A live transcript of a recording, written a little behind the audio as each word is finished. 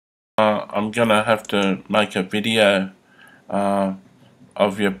I'm gonna have to make a video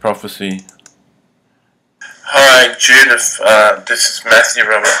of your prophecy. Hi Judith, this is Matthew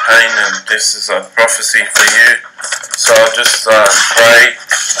Robert Payne, and this is a prophecy for you. So I'll just pray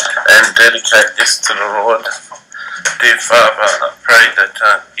and dedicate this to the Lord. Dear Father, I pray that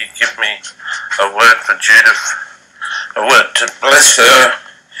you give me a word for Judith, a word to bless her,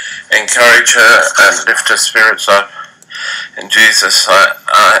 encourage her, and lift her spirits up. In Jesus'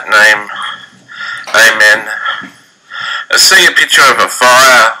 name, amen. I see a picture of a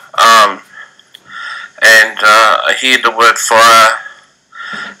fire, and I hear the word fire,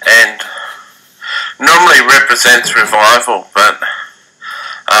 and normally represents revival, but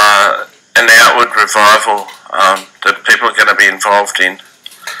an outward revival that people are going to be involved in.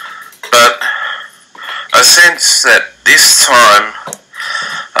 But I sense that this time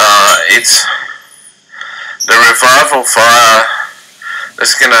it's the revival fire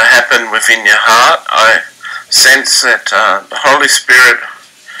that's going to happen within your heart. I sense that the Holy Spirit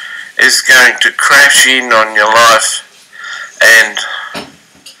is going to crash in on your life, and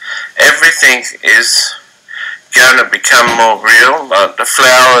everything is going to become more real. The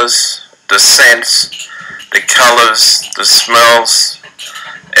flowers, the scents, the colours, the smells,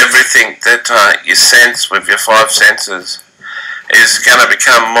 everything that you sense with your five senses is going to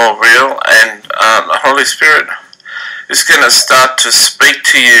become more real, and the Holy Spirit is going to start to speak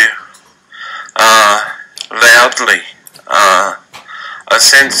to you loudly. I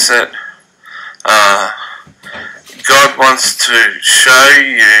sense that God wants to show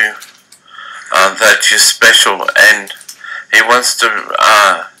you that you're special, and He wants to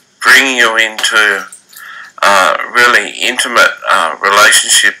bring you into really intimate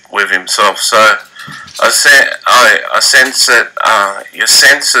relationship with Himself. So I sense that your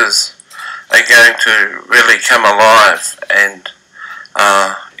senses are going to really come alive, and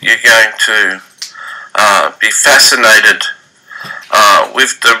you're going to be fascinated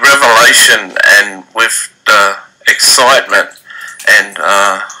with the revelation and with the excitement and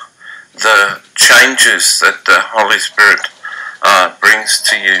the changes that the Holy Spirit brings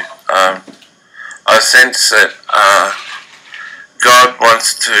to you. I sense that God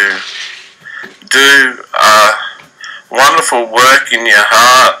wants to do wonderful work in your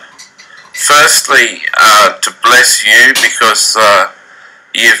heart. Firstly, to bless you, because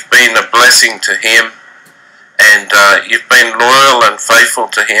you've been a blessing to Him, and you've been loyal and faithful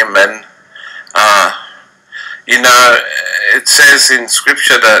to Him. And you know, it says in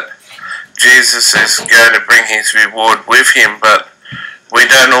Scripture that Jesus is going to bring His reward with Him, but we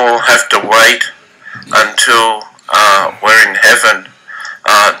don't all have to wait until we're in heaven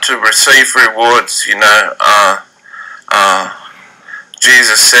to receive rewards. You know,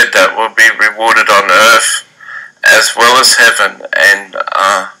 Jesus said that we'll be rewarded on earth as well as heaven, and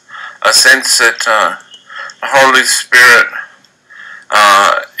I sense that the Holy Spirit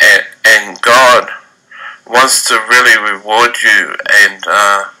and God wants to really reward you and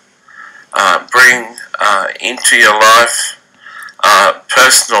bring into your life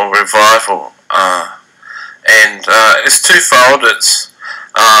personal revival, and it's twofold. It's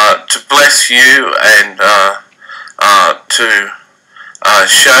to bless you and to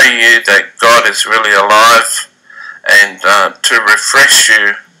show you that God is really alive, and to refresh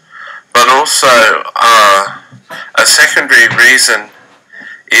you. But also a secondary reason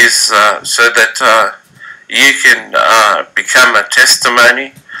is so that you can become a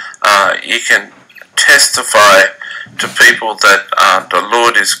testimony. You can testify to people that the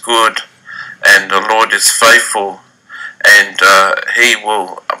Lord is good and the Lord is faithful, and He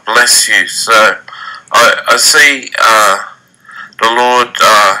will bless you. So I see the Lord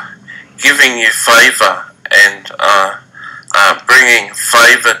giving you favour and bringing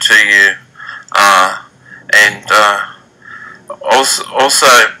favour to you, and also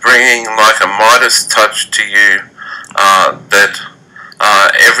bringing like a Midas touch to you, that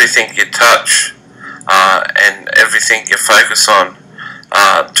everything you touch and everything you focus on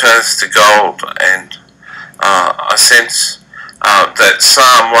turns to gold. And I sense that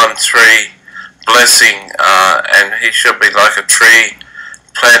Psalm 1:3 blessing, and he shall be like a tree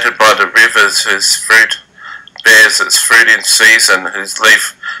planted by the rivers, whose fruit bears its fruit in season, whose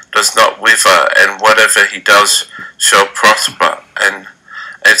leaf does not wither, and whatever he does shall prosper. And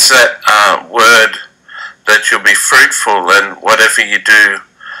it's that word that you'll be fruitful, and whatever you do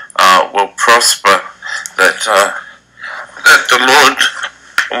will prosper, that the Lord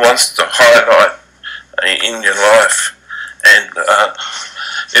wants to highlight in your life. And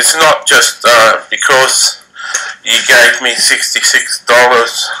it's not just because you gave me $66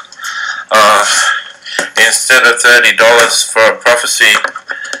 instead of $30 for a prophecy,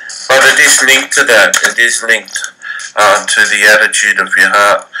 But it is linked to that. It is linked to the attitude of your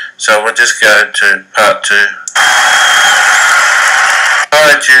heart. So we'll just go to part 2.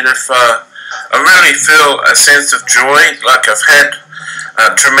 Hi Judith, I really feel a sense of joy, like I've had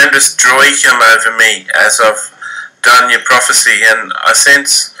tremendous joy come over me as I've done your prophecy, and I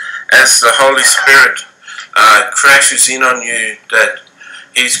sense as the Holy Spirit crashes in on you that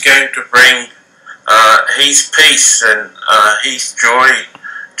He's going to bring His peace and His joy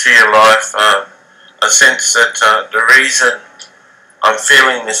to your life. I sense that the reason I'm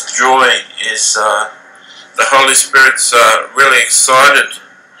feeling this joy is the Holy Spirit's really excited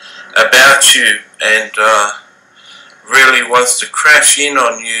about you and really wants to crash in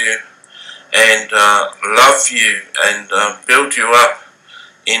on you and love you and build you up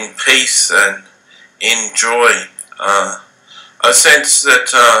in peace and in joy. I sense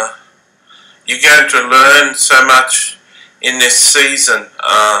that you're going to learn so much in this season.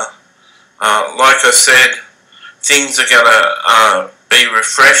 Like I said, things are going to be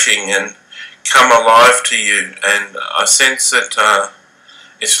refreshing and come alive to you, and I sense that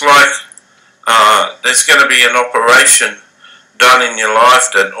it's like there's going to be an operation done in your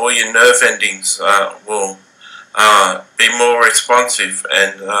life that all your nerve endings will be more responsive,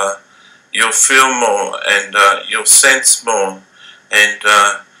 and you'll feel more, and you'll sense more, and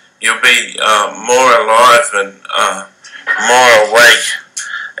you'll be more alive and more awake.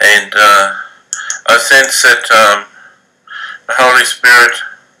 And I sense that the Holy Spirit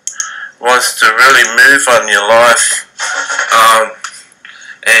wants to really move on your life,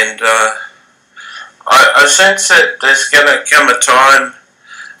 and I sense that there's going to come a time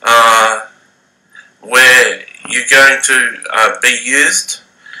where you're going to be used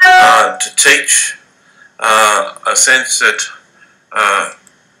to teach. I sense that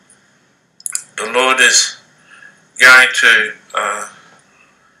the Lord is going to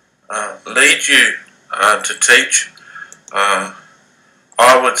lead you to teach.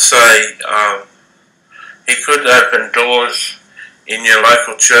 I would say He could open doors in your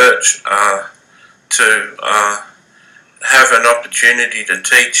local church to have an opportunity to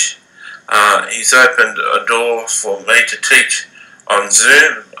teach. He's opened a door for me to teach on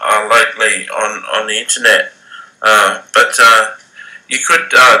Zoom lately on the internet. But you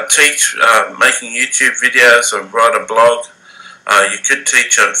could teach making YouTube videos or write a blog. You could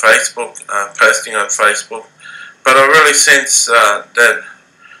teach on Facebook, posting on Facebook. But I really sense that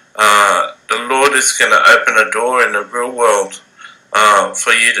the Lord is going to open a door in the real world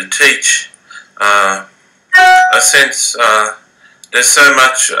for you to teach. I sense there's so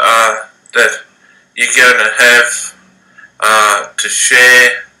much that you're going to have to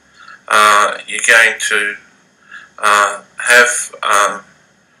share. You're going to have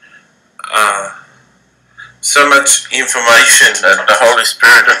so much information that the Holy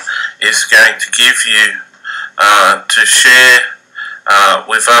Spirit is going to give you to share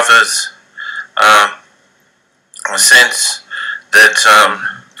with others. I sense that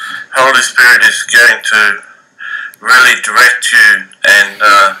Holy Spirit is going to really direct you and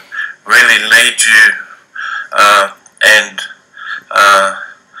really lead you and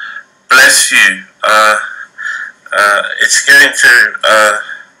bless you. It's going to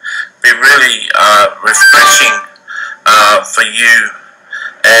be really refreshing for you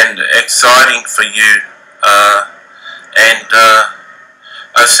and exciting for you. And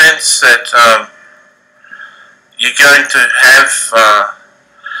I sense that you're going to have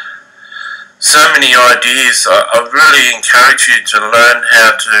so many ideas. I really encourage you to learn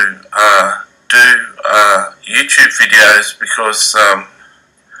how to do YouTube videos because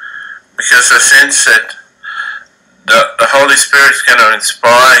I sense that the Holy Spirit is going to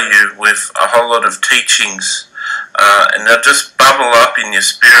inspire you with a whole lot of teachings, and they'll just bubble up in your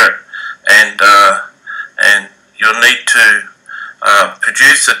spirit, and you'll need to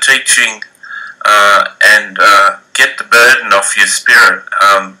produce a teaching and get the burden off your spirit,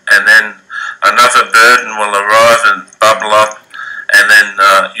 and then another burden will arrive and bubble up, and then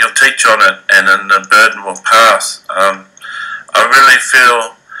you'll teach on it, and then the burden will pass. I really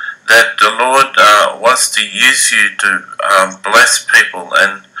feel that the Lord wants to use you to bless people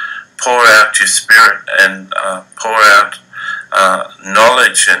and pour out your spirit and pour out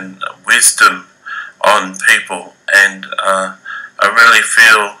knowledge and wisdom on people, and I really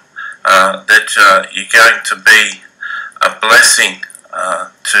feel that you're going to be a blessing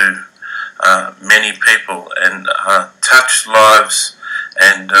to many people and touch lives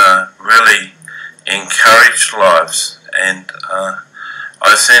and really encourage lives. And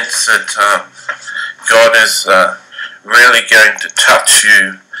I sense that God is really going to touch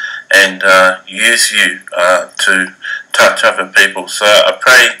you and use you to touch other people. So I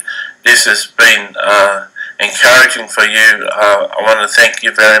pray this has been encouraging for you, I want to thank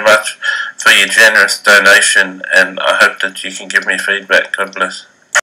you very much for your generous donation, and I hope that you can give me feedback. God bless.